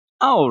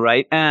All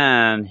right,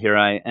 and here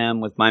I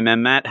am with my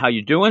man Matt. How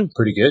you doing?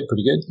 Pretty good,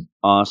 pretty good.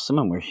 Awesome,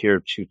 and we're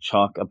here to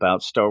talk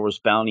about Star Wars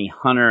Bounty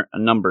Hunter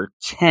number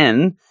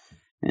 10,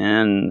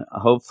 and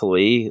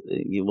hopefully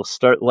you will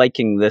start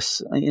liking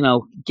this,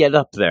 get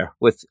up there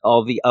with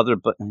all the other,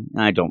 but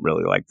I don't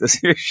really like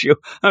this issue.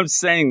 I'm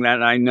saying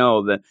that I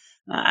know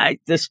that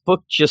this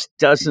book just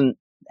doesn't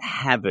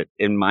have it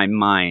in my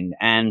mind,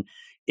 and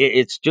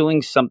it's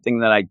doing something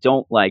that I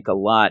don't like a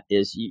lot,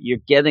 is you're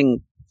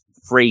getting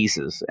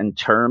phrases and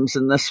terms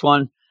in this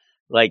one.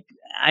 Like,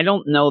 I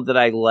don't know that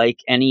I like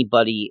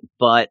anybody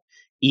but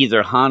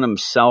either Han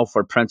himself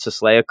or Princess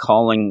Leia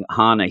calling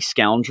Han a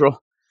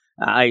scoundrel.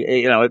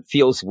 It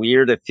feels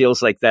weird. It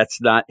feels like that's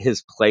not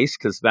his place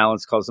because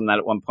Valance calls him that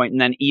at one point.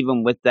 And then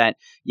even with that,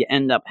 you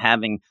end up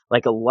having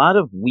like a lot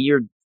of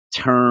weird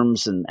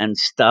terms and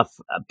stuff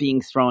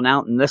being thrown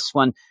out in this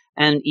one.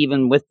 And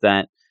even with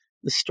that,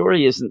 the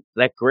story isn't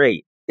that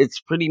great.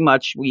 It's pretty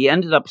much, we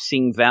ended up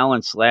seeing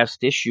Valance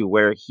last issue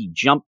where he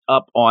jumped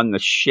up on the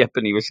ship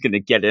and he was going to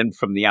get in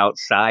from the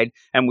outside.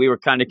 And we were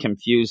kind of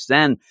confused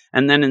then.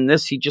 And then in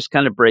this, he just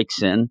kind of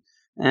breaks in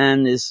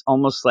and is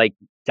almost like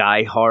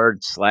Die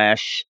Hard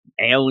 /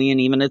 Alien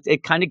even.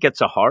 It kind of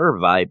gets a horror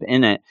vibe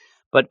in it.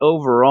 But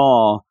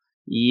overall,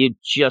 you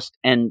just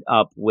end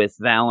up with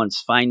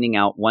Valance finding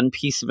out one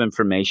piece of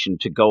information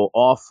to go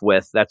off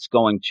with that's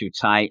going to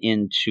tie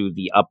into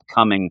the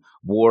upcoming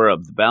War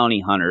of the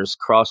Bounty Hunters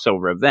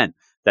crossover event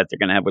that they're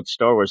going to have with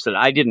Star Wars that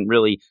I didn't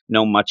really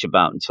know much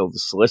about until the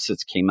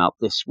solicits came out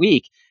this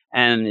week.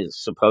 And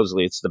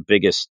supposedly it's the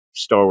biggest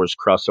Star Wars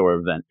crossover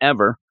event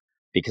ever,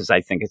 because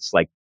I think it's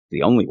like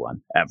the only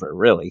one ever,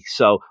 really.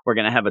 So we're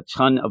going to have a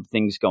ton of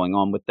things going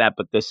on with that.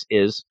 But this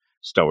is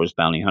Star Wars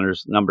Bounty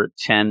Hunters number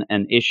 10,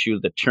 an issue,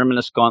 The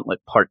Terminus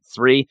Gauntlet Part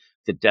 3,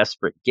 The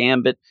Desperate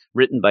Gambit,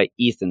 written by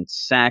Ethan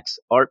Sacks,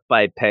 art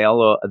by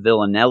Paolo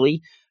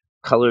Villanelli,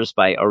 colors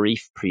by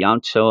Arif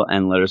Prianto,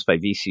 and letters by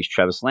VC's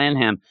Travis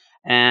Lanham.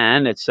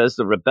 And it says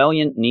the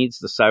rebellion needs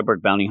the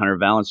cyborg bounty hunter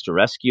Valance to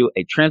rescue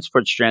a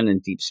transport stranded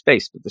in deep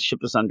space, but the ship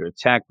is under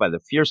attack by the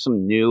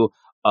fearsome new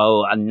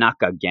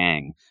Anaka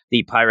gang.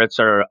 The pirates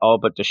are all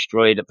but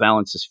destroyed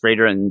Valance's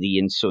freighter in the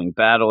ensuing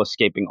battle.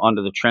 Escaping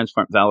onto the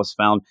transport, Valance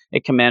found a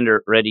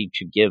commander ready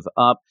to give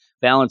up.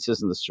 Valance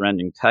isn't the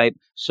surrendering type,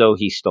 so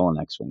he stole an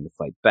X-Wing to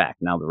fight back.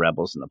 Now the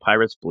rebels and the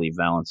pirates believe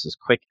Valance's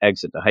quick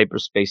exit to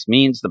hyperspace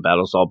means the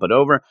battle's all but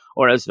over,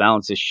 or as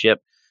Valance's ship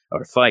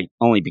or fight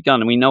only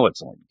begun, and we know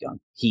it's only begun.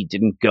 He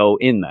didn't go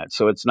in that,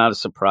 so it's not a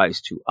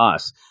surprise to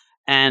us.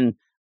 And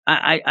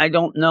I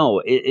don't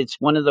know. It's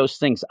one of those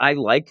things. I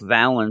like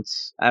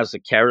Valance as a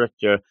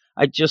character.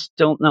 I just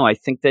don't know. I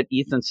think that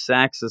Ethan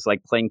Sacks is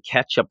like playing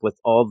catch up with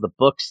all the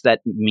books that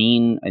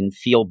mean and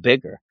feel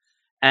bigger.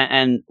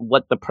 And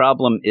what the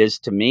problem is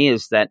to me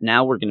is that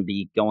now we're going to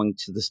be going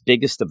to this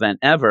biggest event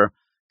ever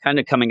kind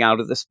of coming out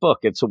of this book.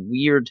 It's a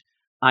weird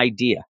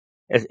idea.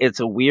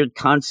 It's a weird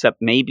concept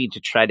maybe to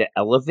try to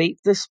elevate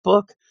this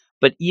book.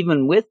 But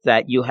even with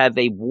that, you have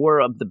a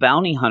War of the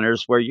Bounty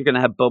Hunters where you're going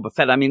to have Boba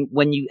Fett. I mean,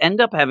 when you end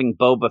up having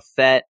Boba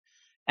Fett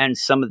and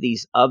some of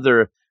these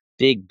other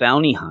big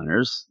bounty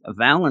hunters,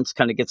 Valance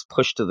kind of gets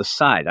pushed to the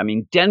side. I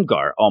mean,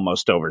 Dengar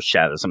almost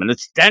overshadows him, and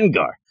it's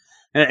Dengar.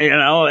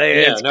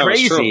 It's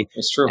crazy.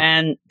 It's true.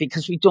 And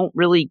because we don't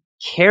really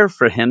care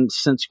for him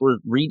since we're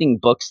reading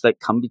books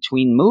that come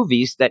between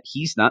movies that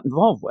he's not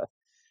involved with.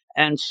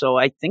 And so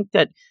I think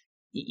that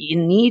you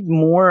need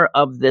more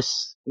of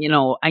this,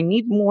 I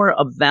need more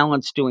of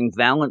Valance doing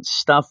Valance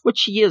stuff,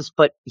 which he is,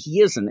 but he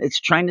isn't. It's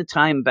trying to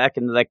tie him back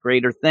into that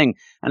greater thing.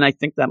 And I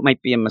think that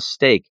might be a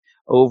mistake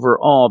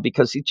overall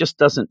because he just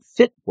doesn't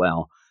fit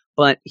well.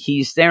 But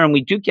he's there, and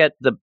we do get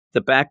the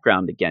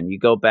background again. You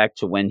go back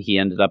to when he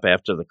ended up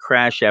after the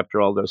crash,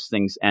 after all those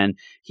things, and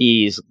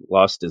he's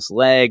lost his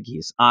leg,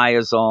 his eye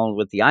is all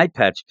with the eye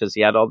patch because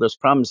he had all those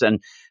problems. And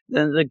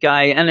then the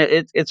guy, and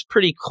it's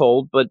pretty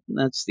cold, but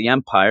that's the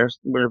Empire,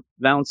 where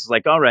Valance is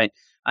like, all right,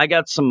 I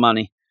got some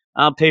money.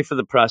 I'll pay for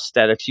the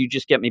prosthetics. You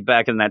just get me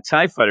back in that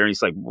TIE fighter. And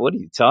he's like, what are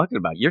you talking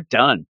about? You're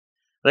done.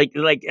 Like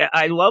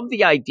I love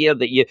the idea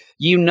that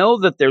you know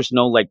that there's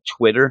no like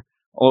Twitter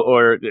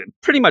or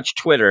pretty much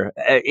Twitter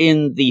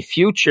in the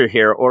future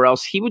here, or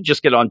else he would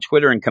just get on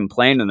Twitter and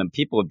complain, and then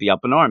people would be up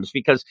in arms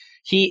because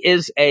he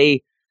is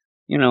a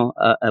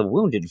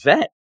wounded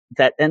vet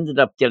that ended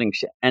up getting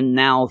shit, and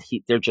now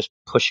they're just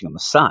pushing him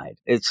aside.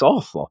 It's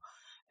awful.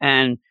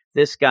 And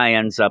this guy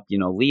ends up,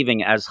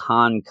 leaving as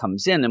Han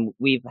comes in, and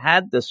we've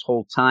had this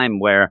whole time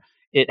where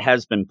it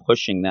has been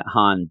pushing that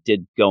Han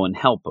did go and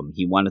help him.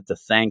 He wanted to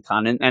thank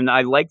Han, and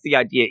I like the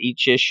idea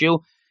each issue.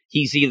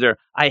 He's either,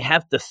 I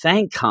have to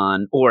thank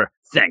Han, or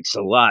thanks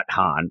a lot,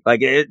 Han.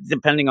 Like,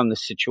 depending on the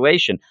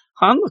situation.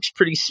 Han looks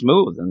pretty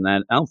smooth in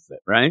that outfit,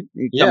 right?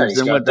 He comes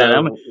in with that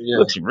helmet. Yeah.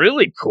 Looks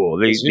really cool.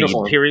 The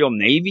Imperial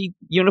Navy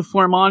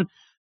uniform on.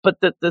 But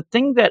the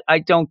thing that I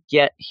don't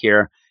get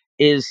here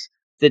is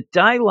the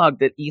dialogue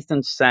that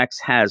Ethan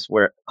Sacks has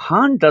where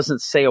Han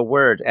doesn't say a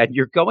word, and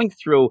you're going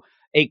through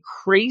a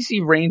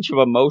crazy range of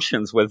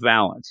emotions with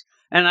Valance.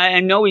 And I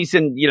know he's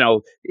in,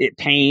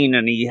 pain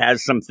and he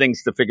has some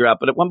things to figure out.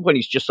 But at one point,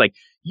 he's just like,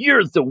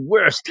 "You're the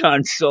worst,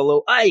 Han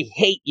Solo. I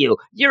hate you.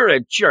 You're a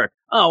jerk."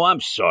 "Oh,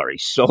 I'm sorry,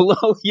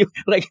 Solo." You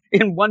like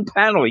in one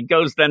panel, he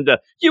goes then to,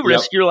 "You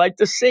risk your life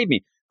to save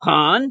me,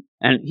 Han,"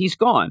 and he's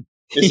gone.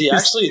 Is he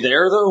actually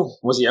there, though?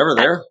 Was he ever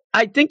there?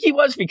 I think he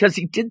was, because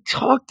he did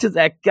talk to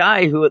that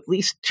guy who at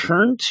least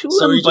turned to him.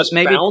 So he but just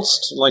maybe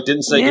bounced, like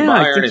didn't say goodbye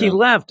or I think anything. he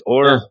left.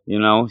 Or,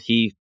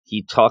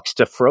 he talks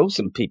to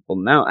frozen people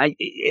now.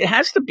 It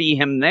has to be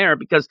him there,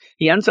 because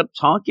he ends up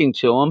talking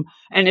to him.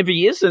 And if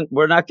he isn't,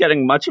 we're not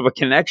getting much of a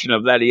connection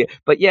of that.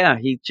 But yeah,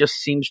 he just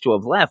seems to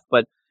have left.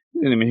 But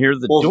you didn't even hear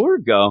the door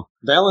go.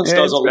 Valance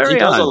does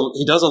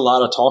he does a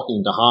lot of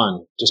talking to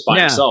Han just by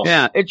himself.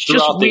 Yeah, it's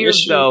just weird,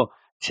 though,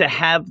 to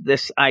have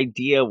this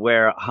idea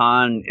where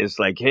Han is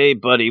like, "Hey,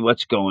 buddy,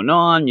 what's going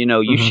on?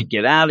 You should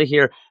get out of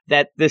here."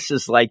 That this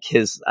is like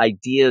his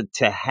idea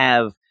to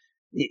have,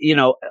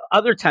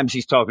 other times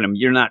he's talking to him,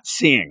 you're not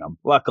seeing him,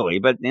 luckily.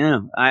 But,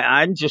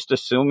 I'm just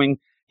assuming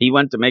he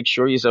went to make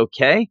sure he's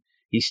okay.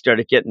 He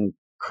started getting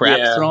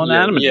crap thrown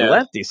at him and he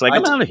left. He's like,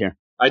 "I'm out of here."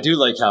 I do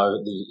like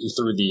how he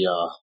threw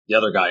the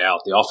other guy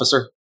out, the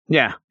officer.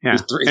 Yeah. He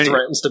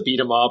threatens to beat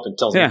him up and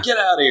tells him, "Get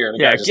out of here." And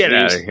the guy just get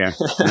leaves.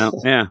 out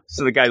of here.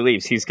 So the guy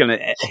leaves. He's going to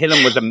hit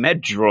him with a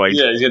med droid.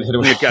 Yeah, he's going to hit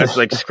him. And the guy's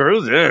like,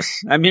 "Screw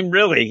this." I mean,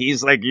 really,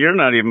 he's like, "You're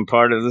not even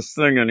part of this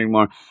thing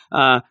anymore."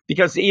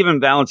 Because even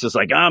Valance is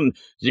like, "I'm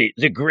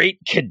the great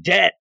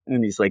cadet."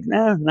 And he's like,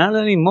 "Nah, not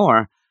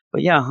anymore."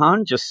 But yeah,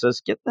 Han just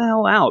says, "Get the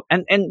hell out."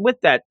 And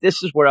with that,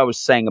 this is what I was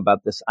saying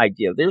about this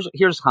idea.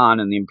 Here's Han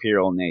in the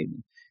Imperial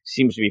Navy.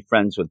 Seems to be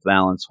friends with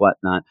Valance,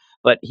 whatnot.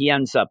 But he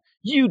ends up,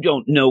 "You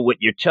don't know what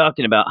you're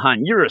talking about,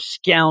 Han. You're a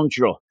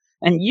scoundrel.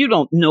 And you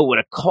don't know what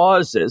a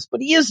cause is."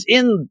 But he is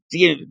in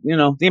the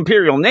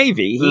Imperial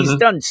Navy. He's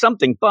done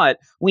something. But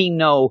we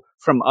know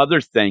from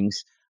other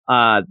things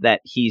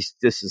that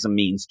this is a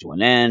means to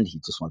an end. He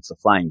just wants to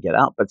fly and get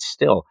out. But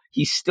still,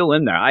 he's still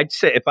in there. I'd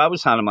say if I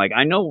was Han, I'm like,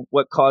 I know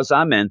what cause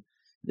I'm in.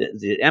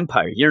 The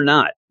Empire. You're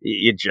not.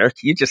 You jerk.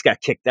 You just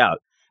got kicked out.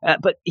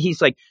 But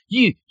he's like,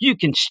 you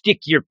can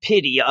stick your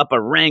pity up a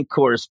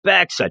Rancor's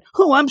backside.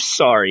 "Oh, I'm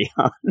sorry,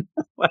 hon."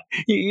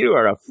 You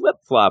are a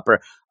flip-flopper.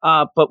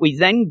 But we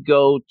then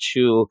go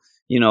to,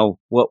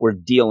 what we're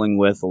dealing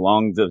with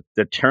along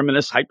the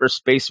Terminus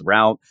hyperspace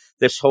route,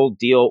 this whole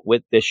deal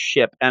with this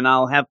ship. And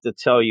I'll have to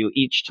tell you,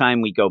 each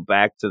time we go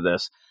back to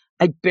this,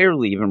 I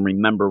barely even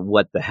remember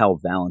what the hell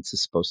Valance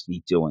is supposed to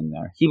be doing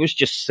there. He was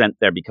just sent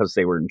there because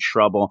they were in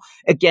trouble.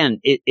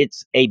 Again,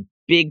 it's a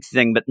big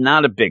thing, but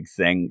not a big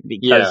thing,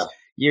 because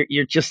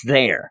you're just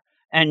there.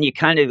 And you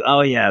kind of,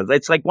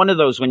 it's like one of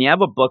those when you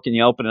have a book and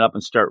you open it up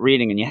and start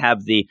reading and you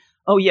have the,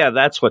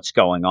 that's what's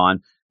going on.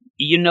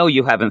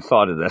 You haven't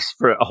thought of this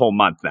for a whole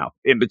month now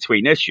in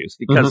between issues,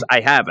 because I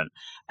haven't.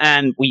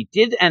 And we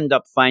did end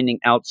up finding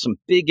out some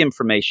big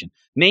information,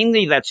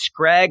 mainly that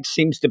Scrag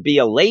seems to be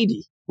a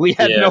lady. We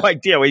had no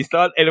idea. We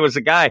thought it was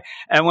a guy.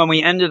 And when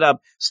we ended up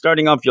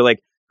starting off, you're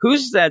like,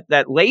 "Who's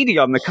that lady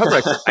on the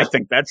cover?" I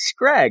think that's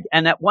Scrag.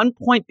 And at one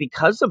point,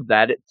 because of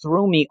that, it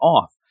threw me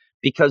off,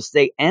 because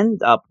they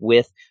end up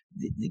with,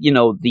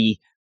 the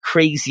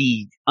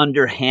crazy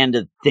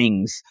underhanded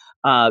things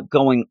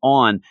going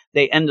on.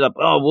 They ended up,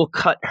 we'll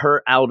cut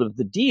her out of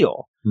the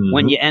deal.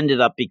 When you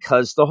ended up,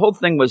 because the whole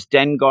thing was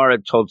Dengar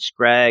had told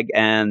Scrag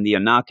and the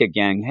Anaka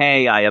gang,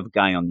 "Hey, I have a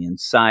guy on the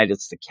inside.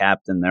 It's the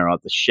captain there on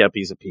the ship.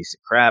 He's a piece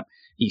of crap."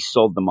 He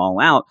sold them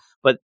all out.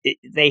 But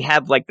they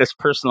have like this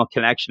personal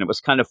connection. It was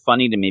kind of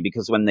funny to me,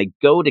 because when they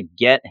go to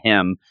get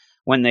him,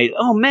 when they,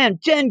 "Oh man,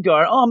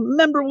 Dengar,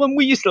 remember when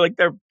we used to like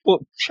their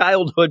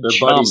childhood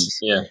chums?" Buddies.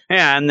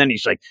 Yeah. And then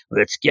he's like,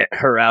 "Let's get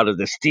her out of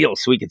this deal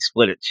so we could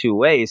split it two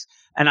ways."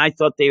 And I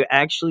thought they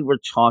actually were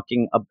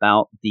talking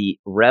about the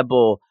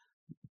rebel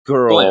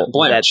girl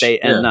Blanche. that they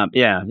end up.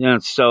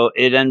 So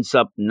it ends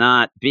up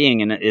not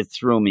being, and it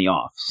threw me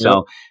off.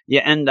 So you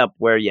end up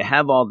where you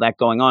have all that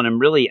going on. And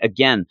really,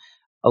 again,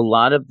 a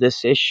lot of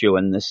this issue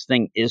and this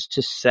thing is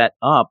to set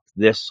up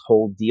this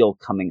whole deal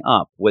coming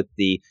up with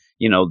the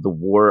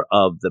war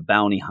of the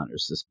bounty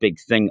hunters, this big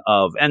thing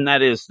of, and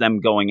that is them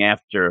going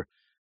after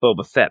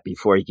Boba Fett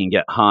before he can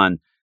get Han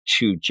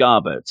to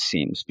Jabba, it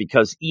seems.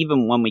 Because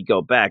even when we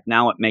go back,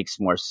 now it makes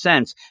more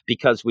sense,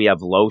 because we have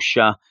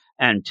Losha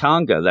and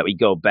Tonga that we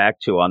go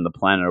back to on the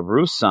planet of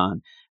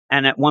Ruusan.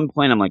 And at one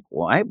point, I'm like,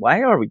 why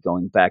are we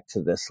going back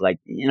to this? Like,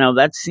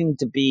 that seemed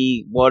to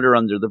be water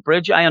under the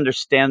bridge. I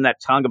understand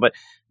that, Tonga, but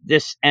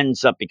this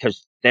ends up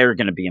because they're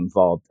going to be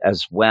involved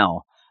as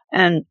well.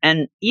 And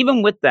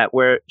even with that,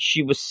 where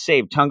she was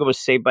saved, Tonga was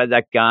saved by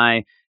that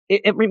guy,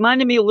 it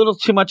reminded me a little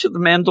too much of The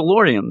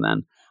Mandalorian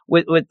then.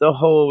 With the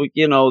whole,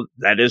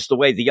 that is the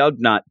way, the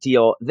Ugnaught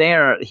deal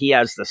there, he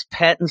has this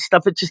pet and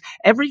stuff.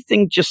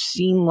 Everything just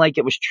seemed like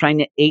it was trying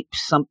to ape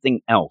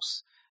something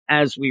else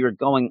as we were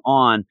going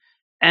on.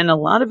 And a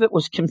lot of it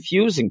was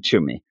confusing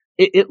to me.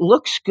 It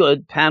looks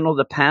good panel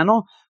to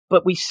panel,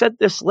 but we said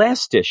this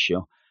last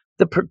issue.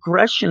 the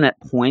progression at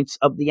points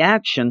of the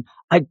action,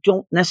 I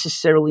don't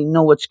necessarily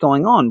know what's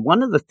going on.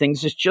 One of the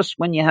things is just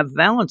when you have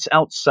Valance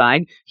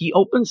outside, he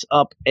opens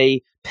up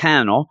a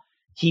panel,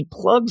 he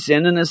plugs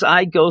in, and his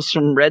eye goes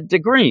from red to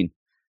green.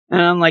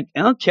 And I'm like,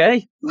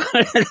 okay.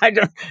 And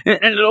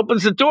it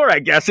opens the door, I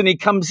guess, and he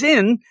comes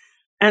in.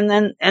 And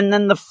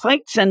then the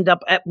fights end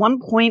up, at one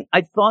point,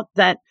 I thought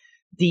that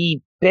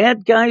the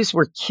bad guys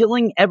were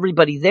killing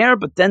everybody there,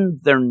 but then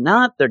they're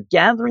not. They're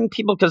gathering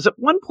people, because at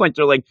one point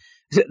they're like,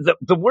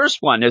 the worst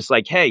one is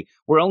like, hey,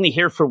 we're only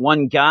here for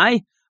one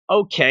guy.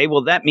 Okay,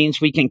 well, that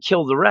means we can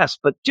kill the rest.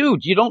 But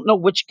dude, you don't know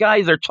which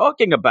guy they're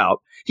talking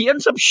about. He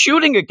ends up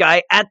shooting a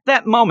guy at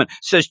that moment.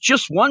 Says,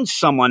 just one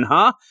someone,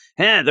 huh?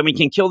 Then we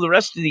can kill the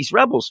rest of these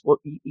rebels. Well,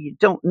 you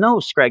don't know,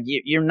 Scrag.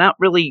 You're not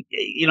really,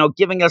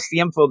 giving us the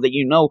info that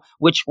you know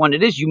which one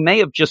it is. You may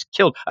have just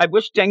killed. I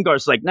wish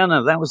Dengar's like, no,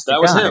 that was the guy.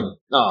 That was him.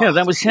 Oh, yeah,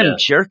 that was him,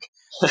 jerk.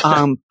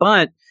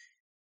 But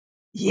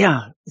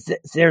yeah,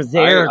 they're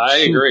there I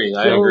agree.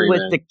 I agree with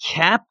man. the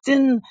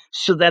captain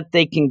so that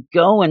they can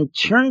go and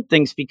turn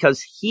things,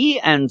 because he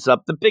ends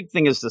up, the big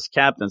thing is this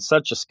captain's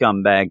such a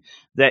scumbag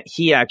that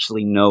he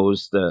actually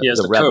knows the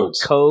rebel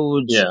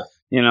codes,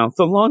 the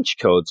launch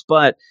codes.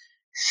 But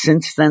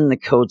since then, the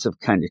codes have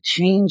kind of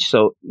changed,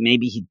 so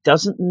maybe he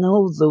doesn't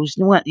know those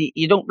new.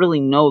 You don't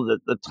really know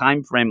the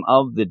time frame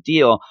of the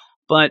deal,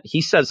 but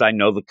he says, I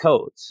know the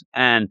codes.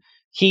 And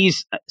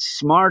he's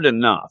smart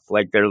enough,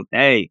 like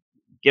hey,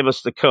 give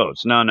us the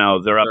codes.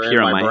 No, they're up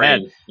here in my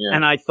head. Yeah.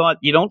 And I thought,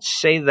 you don't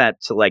say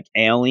that to like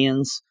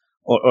aliens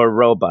or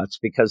robots,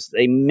 because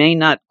they may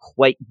not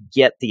quite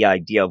get the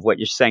idea of what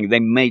you're saying. They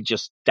may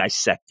just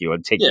dissect you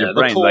and take your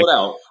brain. Pull like, it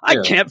out. I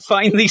can't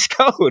find these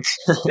codes.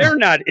 They're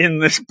not in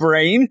this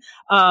brain.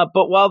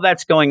 But while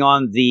that's going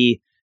on, the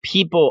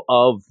people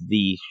of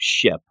the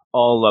ship,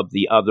 all of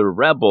the other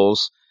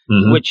rebels,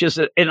 which is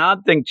an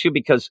odd thing too,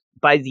 because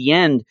by the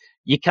end,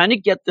 you kind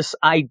of get this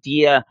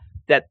idea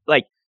that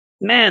like,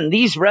 man,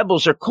 these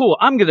rebels are cool.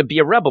 I'm going to be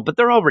a rebel, but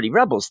they're already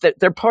rebels.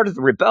 They're part of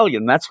the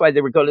rebellion. That's why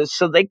they were going to.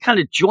 So they kind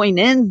of join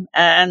in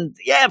and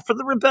for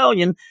the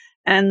rebellion.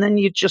 And then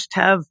you just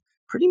have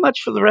pretty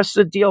much for the rest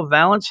of the deal,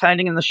 Valance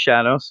hiding in the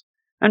shadows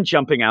and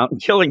jumping out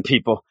and killing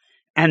people.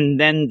 And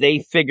then they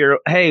figure,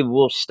 hey,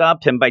 we'll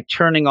stop him by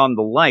turning on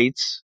the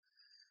lights,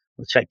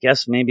 which I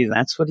guess maybe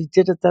that's what he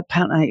did at that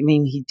point. I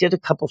mean, he did a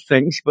couple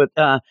things, but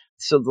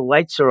so the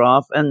lights are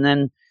off, and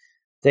then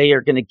they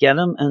are going to get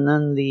him, and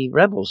then the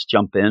rebels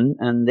jump in,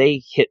 and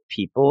they hit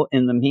people.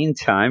 In the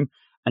meantime,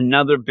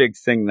 another big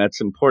thing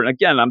that's important.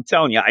 Again, I'm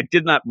telling you, I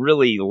did not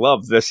really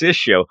love this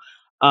issue.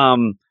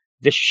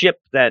 The ship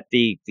that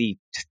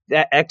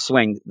that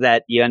X-Wing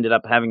that you ended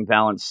up having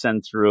Valance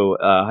send through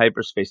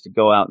hyperspace to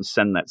go out and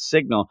send that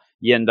signal,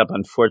 you end up,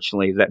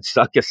 unfortunately, that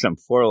Zuckuss and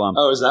 4-LOM.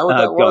 Oh, is that what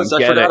that was?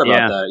 I forgot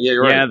about that. Yeah,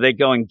 you're right. Yeah, they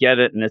go and get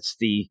it, and it's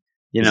Zuckuss.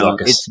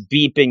 It's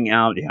beeping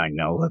out. Yeah, I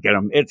know. Look at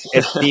them. It's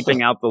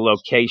beeping out the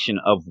location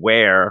of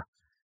where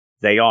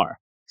they are.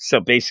 So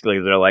basically,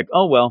 they're like,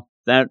 oh, well,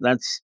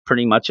 that's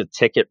pretty much a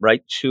ticket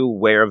right to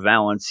where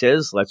Valance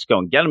is. Let's go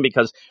and get him,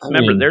 because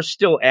remember, they're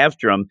still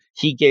after him.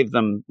 He gave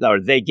them,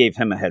 or they gave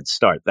him a head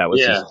start. That was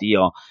his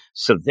deal.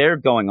 So they're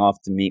going off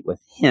to meet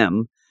with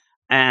him.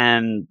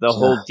 And the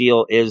whole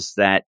deal is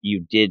that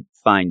you did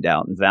find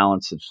out, and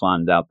Valance had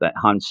found out, that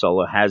Han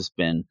Solo has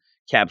been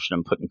captured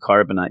and put in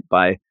carbonite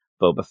by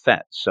Boba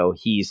Fett. So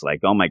he's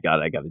like, oh my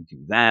God, I got to do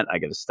that. I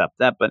got to stop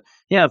that. But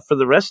yeah, for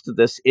the rest of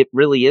this, it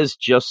really is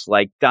just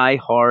like Die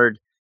Hard.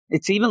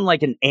 It's even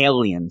like an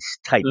Aliens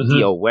type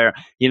deal where,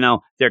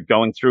 they're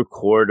going through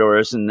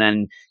corridors, and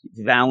then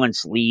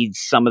Valance leads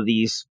some of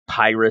these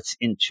pirates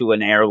into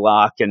an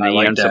airlock, and they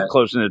end up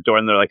closing the door,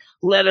 and they're like,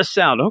 let us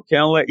out. Okay,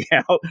 I'll let you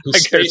out.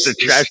 Like there's the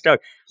trash talk.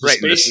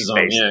 Right in the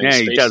space. Yeah,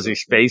 he does. He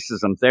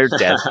spaces them. They're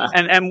dead.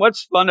 And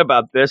what's fun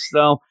about this,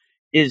 though,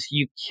 is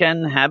you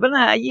can have,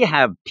 and you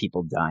have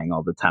people dying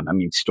all the time. I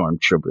mean,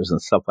 stormtroopers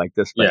and stuff like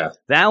this. But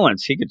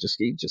Valance, he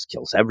just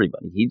kills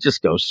everybody. He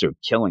just goes through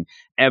killing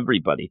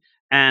everybody.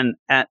 And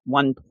at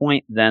one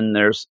point, then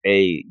there's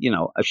a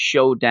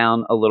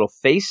showdown, a little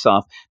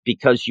face-off,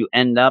 because you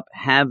end up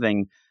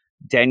having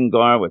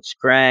Dengar with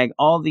Scrag,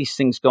 all these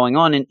things going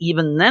on. And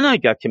even then I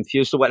got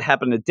confused of what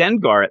happened to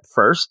Dengar at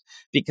first,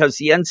 because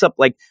he ends up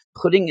like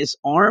putting his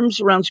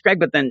arms around Scrag,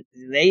 but then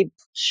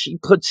she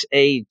puts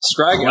a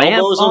Scrag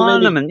clamp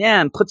on him,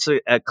 and puts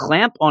a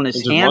clamp on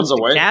his hands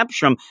to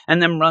capture him, and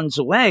then runs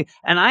away.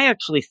 And I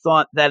actually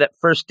thought that at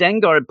first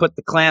Dengar had put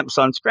the clamps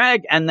on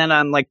Scrag, and then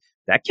I'm like,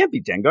 that can't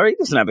be Dengar. He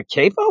doesn't have a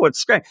cape. Oh, it's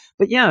Scrag.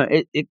 But yeah,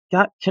 it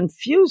got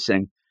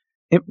confusing.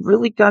 It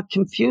really got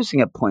confusing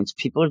at points.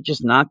 People are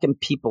just knocking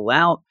people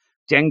out.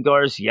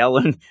 Dengar's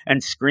yelling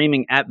and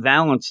screaming at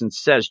Valance and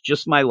says,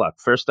 just my luck.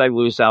 First, I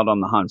lose out on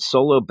the Han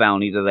Solo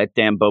bounty to that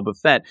damn Boba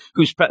Fett,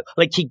 who's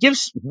he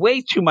gives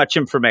way too much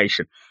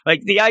information.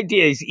 Like the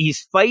idea is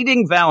he's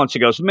fighting Valance. He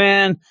goes,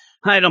 man,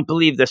 I don't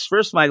believe this.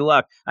 First, my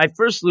luck. I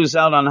first lose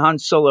out on Han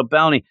Solo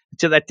bounty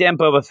to that damn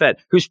Boba Fett,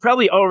 who's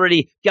probably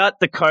already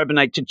got the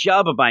carbonite to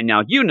Jabba by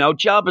now.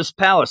 Jabba's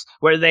palace,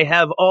 where they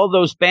have all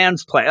those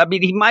bands play. I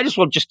mean, he might as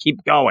well just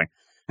keep going.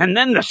 And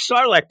then the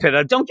Sarlacc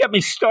pit. Don't get me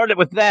started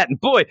with that. And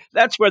boy,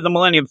 that's where the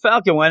Millennium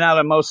Falcon went out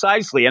of Mos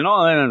Eisley and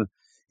all. And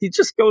he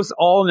just goes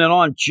on and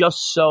on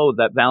just so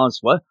that Valance,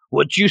 what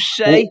would you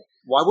say? Well,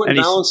 why wouldn't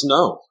Valance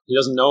know? He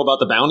doesn't know about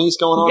the bounties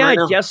going on right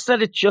now? Yeah, I guess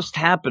that it just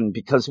happened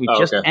because we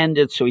just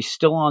ended, so he's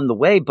still on the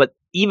way. But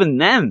even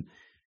then,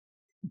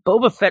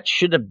 Boba Fett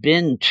should have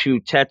been to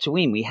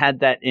Tatooine. We had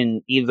that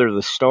in either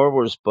the Star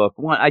Wars book.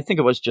 I think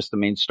it was just the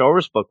main Star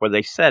Wars book where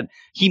they said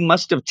he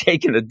must have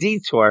taken a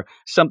detour.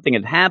 Something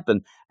had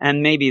happened.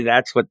 And maybe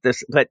that's what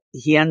this, but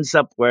he ends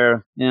up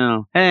where,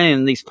 hey,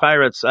 and these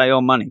pirates I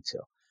owe money to.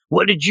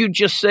 What did you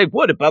just say?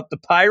 What about the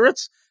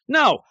pirates?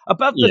 No,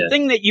 about the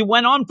thing that you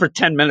went on for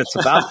 10 minutes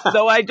about,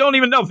 though I don't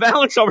even know.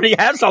 Valance already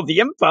has all the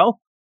info.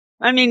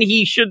 I mean,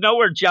 he should know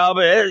where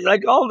Jabba is,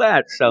 like all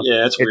that. So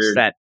it's weird.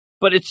 That.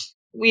 But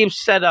we've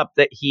set up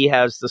that he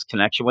has this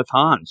connection with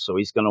Han, so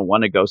he's going to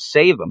want to go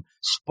save him.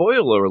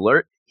 Spoiler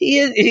alert,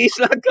 he's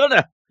not going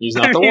to. He's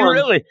not the one.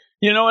 Really,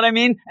 you know what I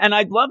mean? And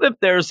I'd love if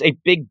there's a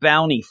big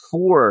bounty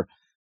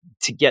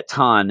to get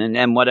Han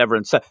and whatever.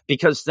 And so,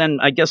 because then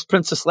I guess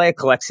Princess Leia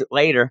collects it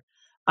later.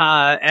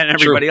 And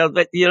everybody else,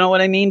 but you know what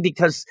I mean?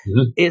 Because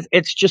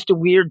it's just a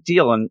weird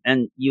deal.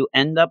 And you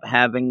end up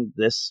having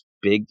this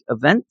big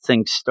event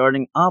thing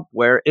starting up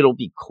where it'll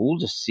be cool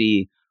to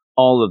see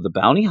all of the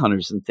bounty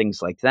hunters and things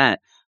like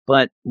that.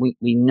 But we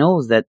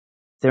know that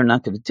they're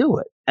not going to do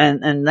it.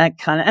 And that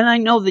and I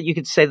know that you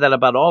could say that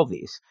about all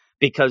these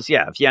because,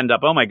 if you end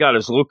up, oh my God,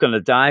 is Luke going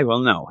to die? Well,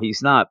 no,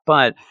 he's not.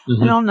 But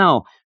I don't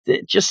know.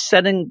 Just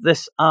setting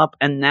this up.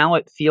 And now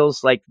it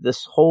feels like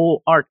this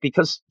whole arc,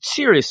 because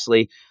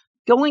seriously,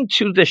 going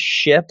to the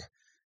ship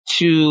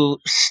to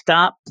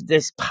stop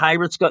this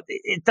pirates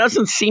it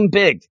doesn't seem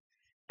big.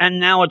 And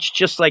now it's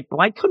just like,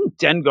 why couldn't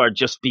Dengar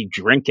just be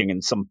drinking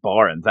in some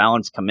bar and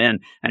Valance come in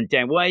and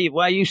why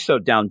are you so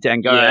down,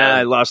 Dengar?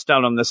 I lost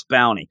out on this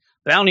bounty.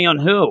 Bounty on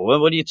who?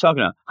 What are you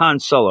talking about? Han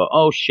Solo.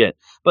 Oh shit.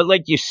 But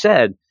like you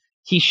said,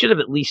 he should have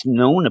at least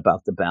known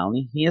about the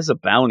bounty. He is a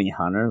bounty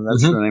hunter.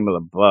 That's the name of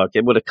the book.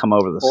 It would have come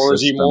over the system. Or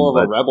is he more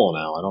of a rebel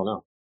now? I don't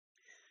know.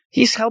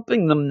 He's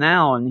helping them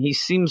now, and he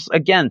seems,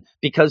 again,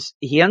 because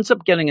he ends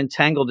up getting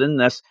entangled in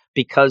this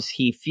because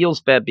he feels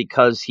bad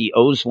because he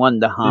owes one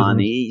to Han.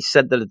 He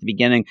said that at the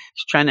beginning.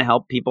 He's trying to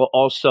help people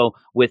also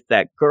with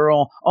that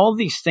girl. All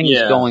these things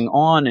going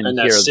on in and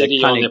here. That city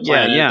that on the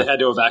planet, they had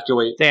to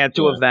evacuate. They had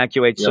to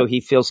evacuate, so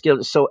he feels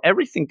guilty. So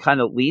everything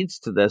kind of leads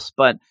to this,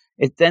 but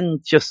it then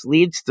just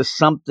leads to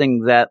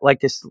something that,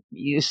 like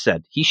you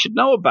said, he should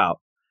know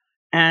about.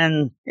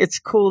 And it's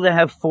cool to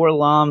have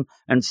 4-LOM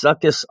and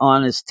Zuckuss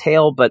on his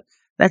tail, but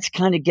that's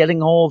kind of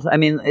getting old. I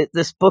mean,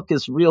 this book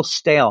is real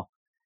stale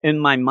in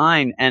my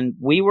mind. And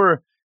we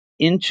were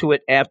into it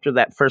after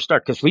that first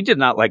arc because we did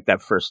not like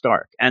that first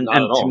arc. And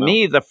to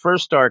me, the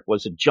first arc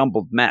was a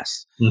jumbled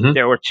mess.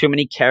 There were too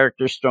many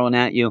characters thrown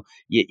at you.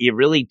 You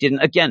really didn't.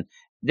 Again,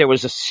 there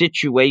was a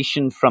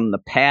situation from the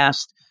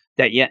past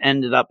that you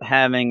ended up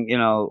having,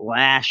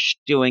 Lash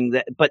doing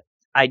that. But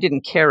I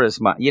didn't care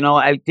as much.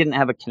 I didn't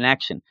have a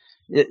connection.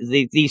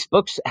 These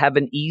books have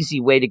an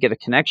easy way to get a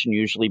connection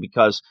usually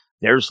because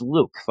there's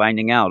Luke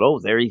finding out,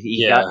 there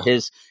he got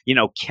his,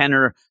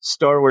 Kenner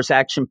Star Wars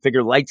action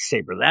figure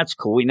lightsaber. That's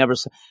cool. We never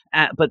saw,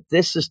 but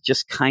this is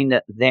just kind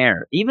of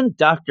there. Even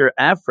Dr.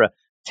 Aphra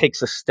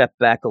takes a step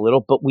back a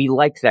little, but we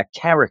like that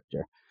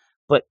character.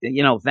 But,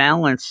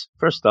 Valance,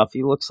 first off,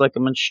 he looks like a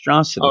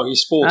monstrosity. Oh,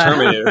 he's full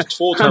Terminator.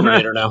 Full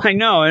Terminator now. I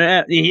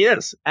know, he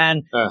is.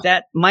 And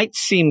that might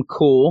seem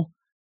cool.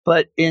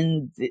 But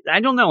I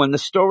don't know, in the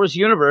Star Wars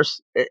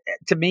universe,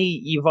 to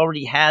me, you've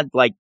already had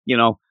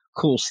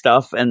cool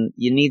stuff and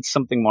you need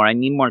something more. I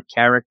need more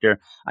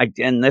character.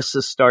 And this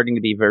is starting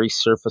to be very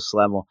surface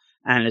level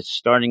and it's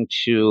starting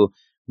to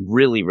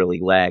really, really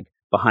lag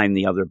behind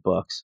the other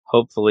books.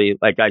 Hopefully,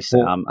 like I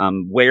said,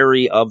 I'm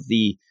wary of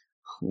the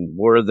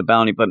War of the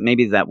Bounty, but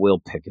maybe that will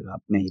pick it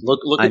up. Maybe.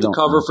 Look at the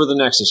cover for the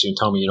next issue and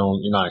tell me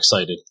you're not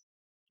excited.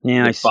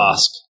 Yeah, I saw.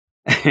 Bosk.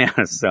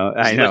 Yeah, so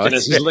I know.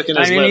 He's licking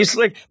his lips. He's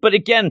like, but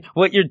again,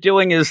 what you're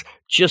doing is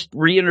just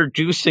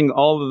reintroducing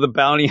all of the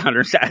bounty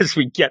hunters as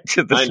we get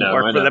to this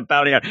war for the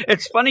bounty hunter.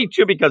 It's funny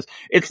too because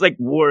it's like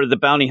War of the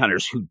Bounty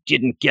Hunters who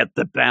didn't get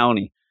the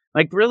bounty.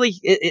 Like really,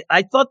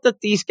 I thought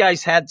that these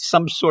guys had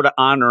some sort of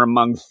honor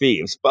among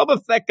thieves.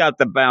 Boba Fett got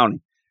the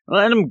bounty.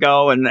 Let him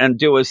go and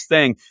do his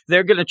thing.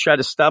 They're going to try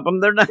to stop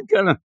him. They're not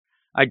going to.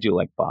 I do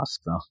like Bosk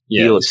though.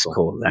 Yeah, he looks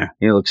cool there.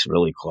 He looks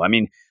really cool. I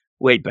mean,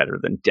 way better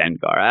than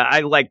Dengar.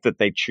 I like that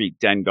they treat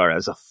Dengar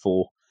as a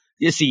fool.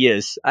 Yes, he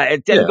is.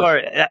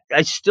 Dengar,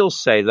 I still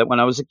say that when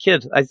I was a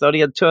kid, I thought he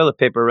had toilet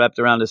paper wrapped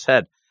around his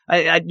head.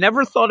 I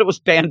never thought it was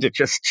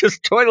bandages,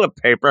 just toilet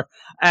paper.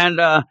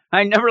 And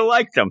I never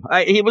liked him.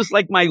 He was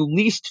like my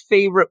least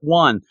favorite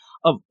one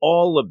of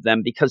all of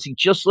them because he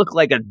just looked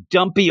like a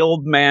dumpy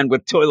old man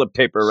with toilet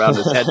paper around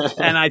his head.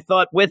 And I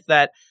thought with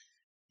that,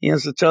 he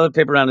has the toilet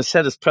paper around his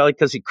head. It's probably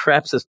because he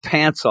craps his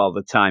pants all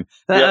the time.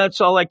 That's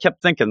all I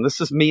kept thinking.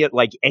 This is me at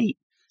like 8.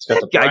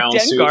 That guy,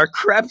 Dengar,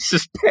 craps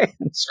his pants.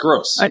 It's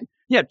gross.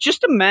 Yeah,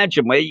 just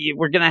imagine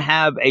we're going to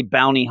have a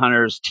bounty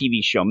hunters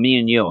TV show, me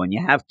and you, and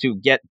you have to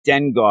get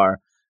Dengar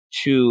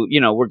to,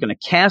 we're going to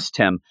cast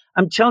him.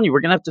 I'm telling you, we're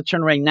going to have to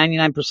turn away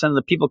 99% of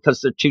the people because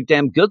they're too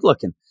damn good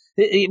looking.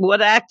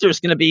 What actor is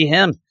going to be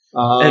him?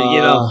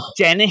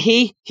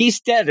 Dennehy? He's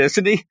dead,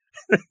 isn't he?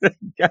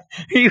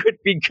 He would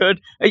be good.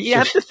 You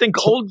have to think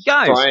old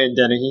guys. Brian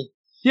Dennehy.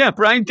 Yeah,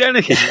 Brian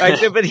Dennehy.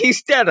 But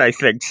he's dead, I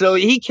think. So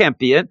he can't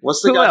be it.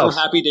 What's the guy from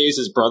Happy Days,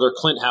 his brother,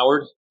 Clint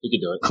Howard? He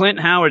could do it. Clint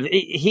Howard,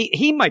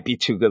 he might be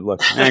too good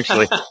looking,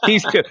 actually.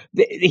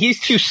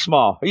 He's too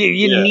small.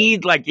 You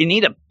need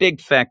a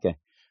big fat guy.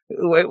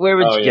 Where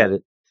would you get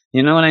it?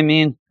 You know what I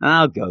mean?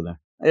 I'll go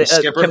there.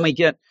 Skipper? Can we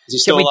get... Is he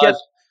still alive?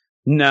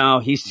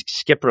 No,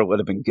 Skipper would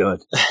have been good.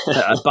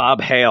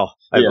 Bob Hale,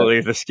 I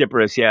believe the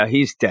Skipper is. Yeah,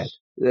 he's dead.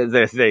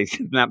 There's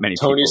not many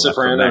Tony people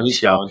Soprano, he's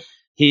gone.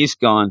 He's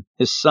gone.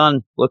 His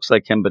son looks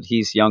like him, but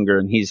he's younger,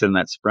 and he's in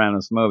that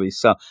Sopranos movie.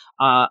 So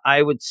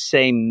I would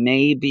say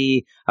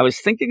maybe I was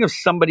thinking of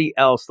somebody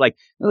else. Like,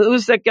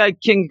 who's that guy,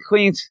 King of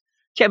Queens?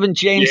 Kevin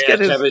James. Yeah,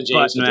 Kevin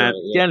James.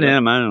 Get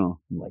him. I don't know.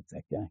 I like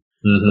that guy.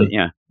 Mm-hmm. But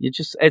yeah,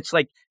 it's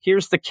like,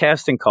 here's the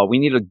casting call. We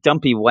need a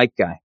dumpy white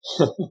guy.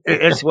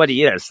 It's what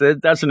he is.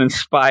 It doesn't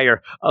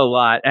inspire a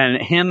lot.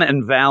 And him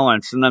and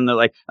Valance. And then they're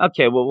like,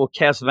 okay, well, we'll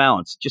cast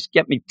Valance. Just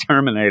get me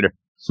Terminator.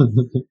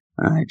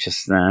 I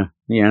just,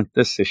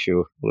 this issue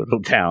a little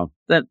down.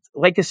 That,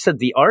 like I said,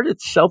 the art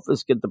itself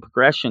is good. The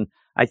progression,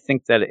 I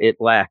think that it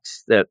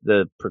lacks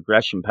the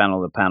progression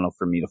panel, the panel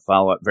for me to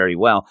follow it very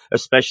well,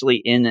 especially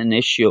in an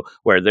issue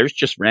where there's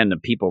just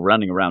random people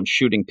running around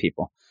shooting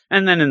people.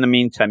 And then in the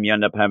meantime, you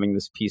end up having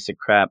this piece of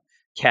crap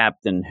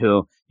captain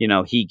who,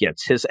 he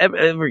gets his,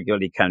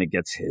 everybody kind of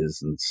gets his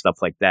and stuff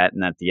like that.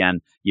 And at the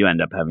end, you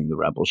end up having the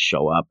rebels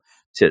show up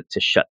to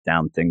shut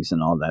down things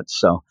and all that.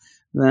 So,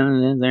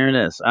 then there it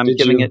is. I'm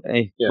giving it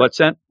a what's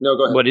that? No,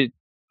 go ahead.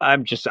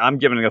 I'm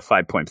giving it a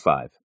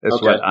 5.5.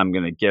 That's what I'm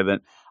going to give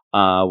it.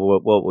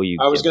 What will you?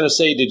 I was going to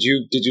say, did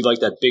you like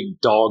that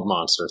big dog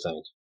monster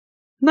thing?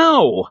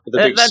 No,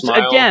 that's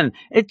smile. Again.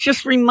 It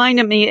just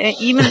reminded me,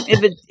 even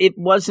if it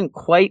wasn't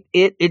quite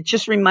it. It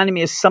just reminded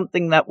me of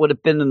something that would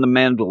have been in The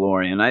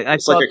Mandalorian. I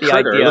thought the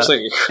critter. idea. It looks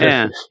like a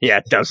critter. Yeah,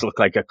 it does look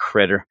like a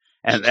critter.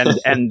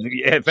 And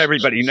if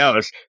everybody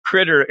knows,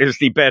 Critter is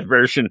the bad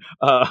version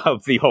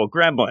of the whole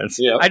Gremlins.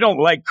 Yep. I don't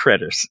like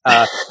Critters.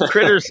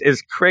 Critters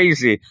is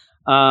crazy.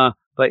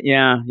 But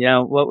yeah.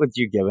 What would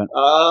you give it?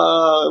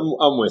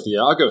 I'm with you.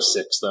 I'll go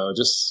 6 though.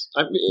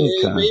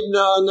 Maybe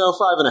no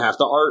 5.5.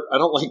 The art, I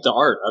don't like the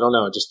art. I don't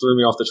know. It just threw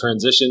me off the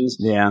transitions.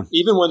 Yeah.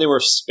 Even when they were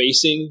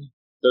spacing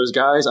those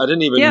guys, I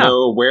didn't even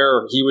know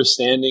where he was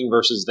standing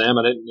versus them.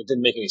 It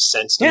didn't make any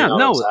sense to me. Yeah,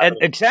 no,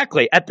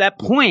 exactly. At that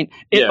point,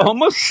 it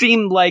almost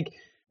seemed like,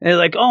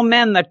 oh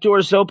man, that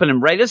door's open.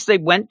 And right as they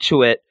went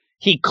to it,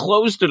 he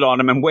closed it on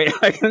him and wait.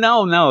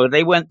 No,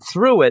 they went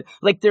through it.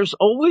 Like there's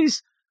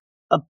always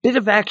a bit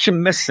of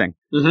action missing.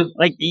 Mm-hmm.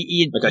 Like a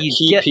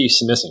key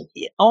piece missing.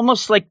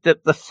 Almost like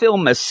the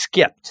film is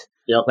skipped.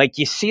 Yep. Like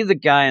you see the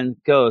guy and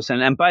goes,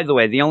 and by the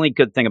way, the only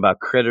good thing about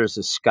Critters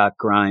is Scott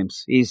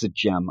Grimes. He's a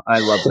gem. I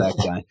love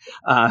that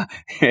guy,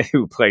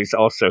 who plays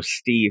also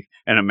Steve,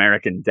 an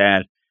American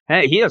Dad.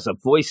 Hey, he has a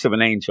voice of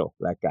an angel.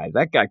 That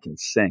guy can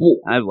sing.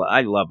 I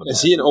love him.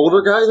 Is he an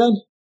older guy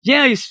then?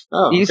 Yeah, he's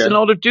an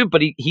older dude,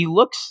 but he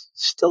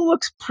still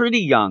looks pretty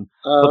young.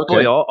 But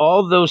boy,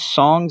 all those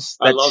songs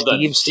that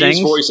Steve sings,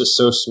 Steve's voice is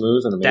so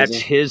smooth and amazing. That's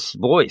his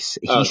voice.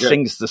 He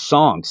sings the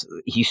songs.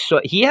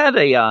 He had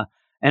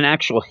an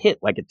actual hit,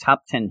 like a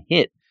top 10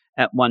 hit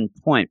at one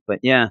point. But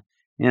he's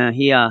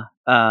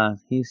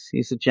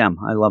a gem.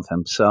 I love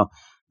him. So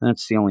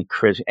that's the only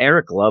Critter.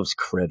 Eric loves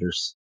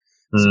Critters.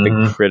 He's a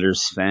big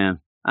Critters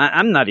fan.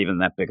 I'm not even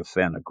that big a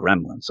fan of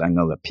Gremlins. I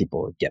know that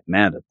people would get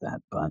mad at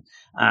that, but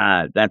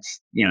that's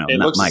it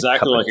not looks my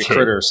exactly cup like of a tea.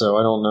 critter, so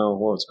I don't know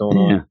what's going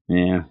on.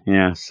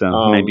 Yeah.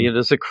 So maybe it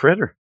is a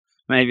critter.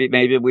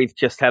 Maybe we've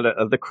just had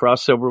the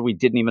crossover we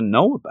didn't even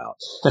know about.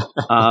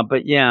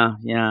 But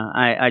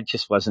I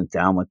just wasn't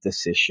down with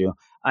this issue.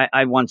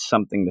 I want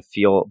something to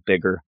feel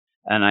bigger,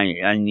 and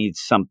I need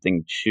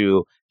something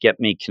to get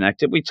me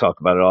connected. We talk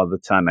about it all the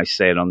time. I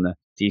say it on the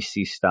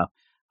DC stuff.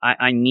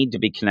 I need to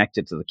be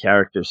connected to the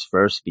characters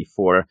first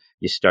before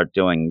you start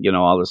doing,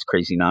 all this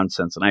crazy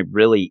nonsense. And I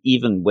really,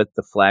 even with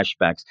the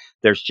flashbacks,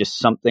 there's just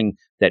something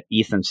that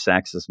Ethan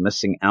Sachs is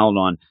missing out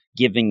on,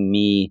 giving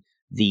me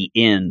the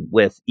in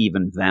with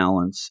even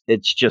Valance.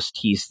 It's just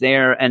he's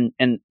there, and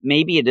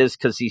maybe it is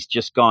because he's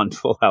just gone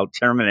full out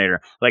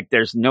Terminator. Like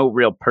there's no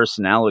real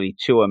personality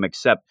to him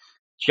except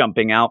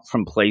jumping out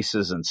from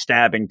places and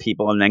stabbing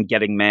people and then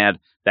getting mad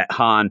that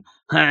Han,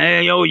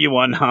 I owe you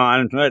one,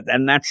 Han.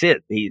 And that's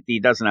it. He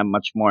doesn't have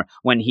much more.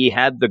 When he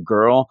had the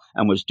girl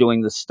and was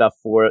doing the stuff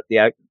for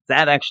it,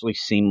 that actually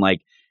seemed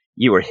like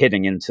you were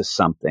hitting into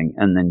something,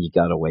 and then you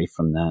got away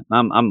from that.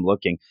 I'm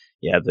looking.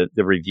 Yeah,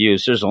 the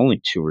reviews, there's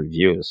only 2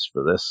 reviews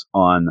for this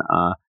on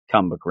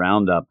Comic Book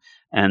Roundup,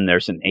 and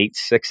there's an 8,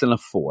 6, and a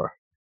 4.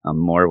 I'm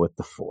more with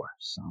the 4.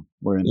 So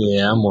we're in.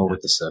 Yeah, I'm more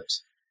with the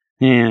 6.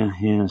 Yeah.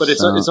 But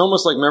it's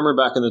almost like, remember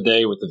back in the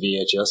day with the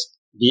VHS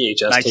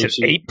VHS I tapes.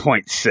 said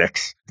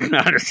 8.6.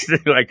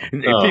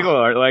 People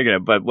aren't liking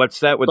it, but what's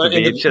that with the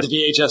VHS?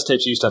 The VHS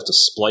tapes, you used to have to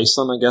splice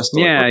them, I guess,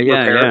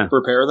 to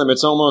repair them.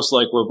 It's almost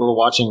like we're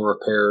watching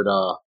repaired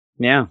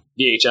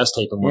VHS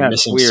tape and we're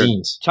missing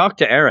scenes. Talk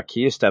to Eric.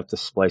 He used to have to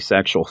splice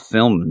actual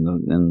film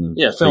in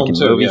the film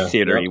too, movie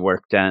theater he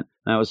worked at.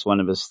 That was one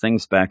of his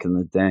things back in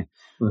the day.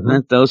 Mm-hmm.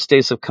 And those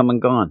days have come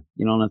and gone.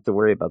 You don't have to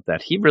worry about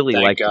that. He really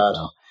liked it,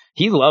 though.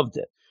 He loved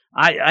it.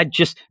 I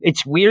just,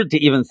 it's weird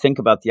to even think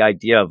about the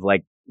idea of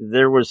like,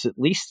 there was at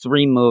least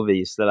 3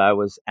 movies that I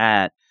was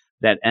at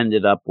that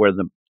ended up where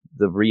the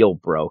reel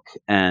broke,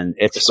 and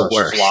it's the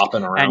worst.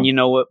 Flopping around. And you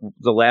know what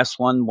the last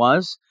one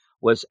was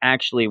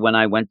actually when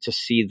I went to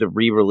see the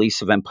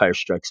re-release of Empire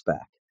Strikes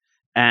Back.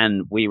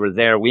 And we were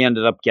there. We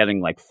ended up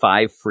getting like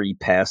 5 free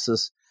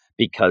passes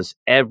because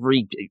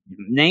every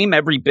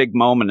big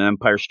moment in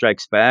Empire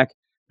Strikes Back.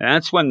 And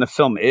that's when the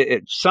film,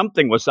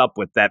 something was up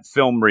with that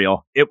film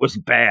reel. It was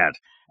bad.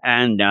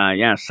 And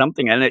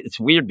something. And it's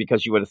weird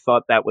because you would have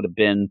thought that would have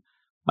been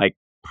like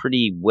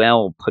pretty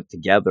well put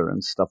together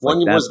and stuff like that.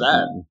 When was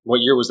that? What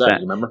year was that?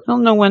 You remember? I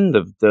don't know when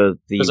the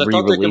because I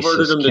thought they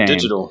converted them to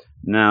digital.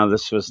 No,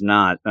 this was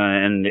not.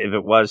 And if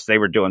it was, they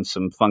were doing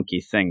some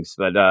funky things.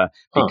 But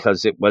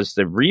because it was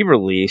the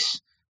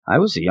re-release, I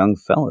was a young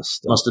fella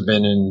still. Must have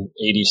been in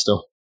 80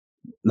 still.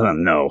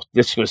 No,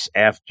 this was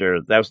after.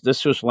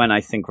 This was when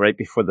I think right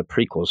before the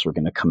prequels were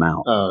going to come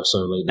out. Oh, so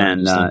late.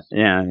 And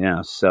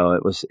so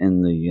it was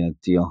in the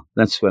deal.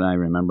 That's what I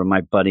remember.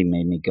 My buddy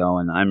made me go,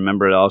 and I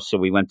remember it also.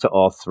 We went to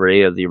all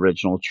 3 of the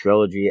original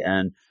trilogy,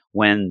 and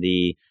when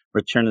the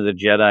Return of the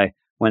Jedi,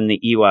 when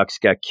the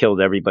Ewoks got killed,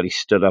 everybody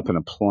stood up and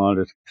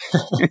applauded.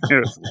 It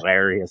was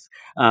hilarious.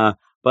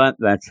 But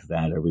that's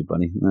that,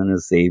 everybody. That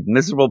is a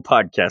miserable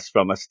podcast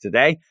from us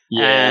today.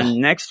 Yeah. And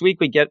next week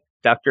we get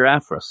Dr.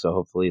 Aphra, so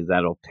hopefully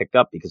that'll pick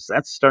up because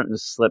that's starting to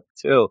slip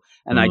too.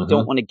 And I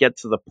don't want to get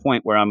to the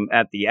point where I'm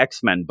at the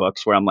X-Men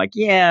books where I'm like,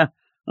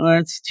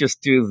 let's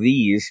just do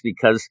these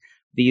because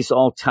these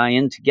all tie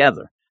in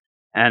together.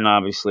 And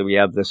obviously we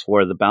have this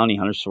War of the Bounty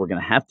Hunters, so we're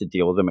going to have to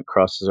deal with them. It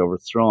crosses over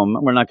through them.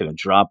 We're not going to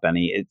drop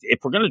any. If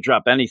we're going to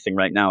drop anything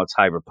right now, it's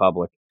High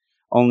Republic,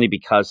 only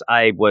because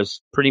I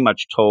was pretty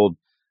much told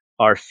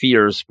our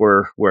fears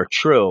were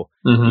true.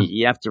 Mm-hmm.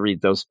 You have to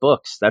read those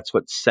books. That's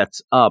what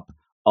sets up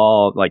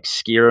all like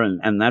Skier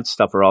and that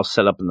stuff are all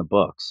set up in the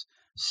books.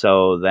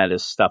 So that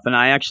is stuff. And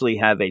I actually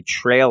have a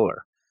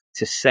trailer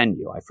to send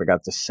you. I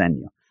forgot to send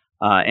you.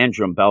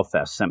 Andrew in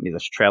Belfast sent me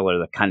this trailer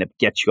that kind of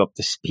gets you up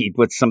to speed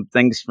with some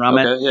things from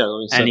it. Yeah,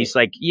 and he's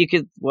like, you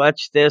could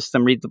watch this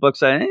and read the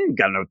books. I ain't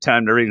got no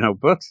time to read no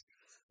books.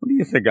 What do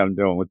you think I'm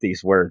doing with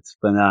these words?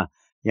 But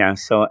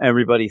so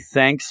everybody,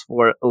 thanks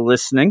for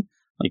listening.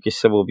 Like you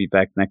said, we'll be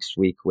back next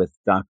week with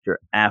Dr.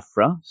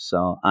 Aphra.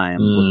 So I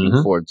am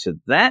looking forward to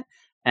that.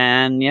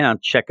 And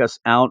check us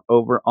out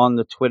over on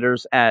the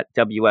Twitters at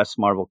WS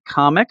Marvel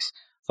Comics.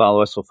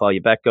 Follow us, we'll follow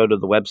you back. Go to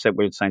the website,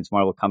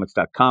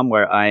 WeirdScienceMarvelComics.com,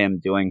 where I am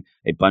doing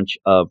a bunch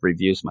of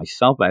reviews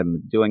myself. I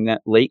haven't been doing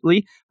that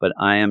lately, but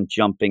I am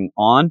jumping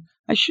on.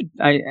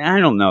 I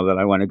don't know that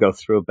I want to go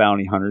through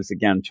Bounty Hunters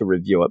again to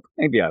review it, but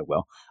maybe I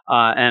will.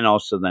 And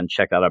also then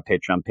check out our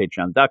Patreon,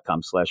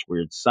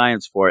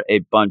 patreon.com/WeirdScience for a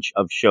bunch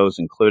of shows,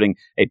 including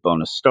a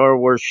bonus Star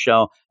Wars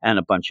show and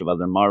a bunch of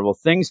other Marvel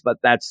things.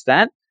 But that's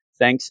that.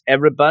 Thanks,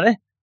 everybody,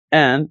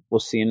 and we'll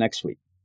see you next week.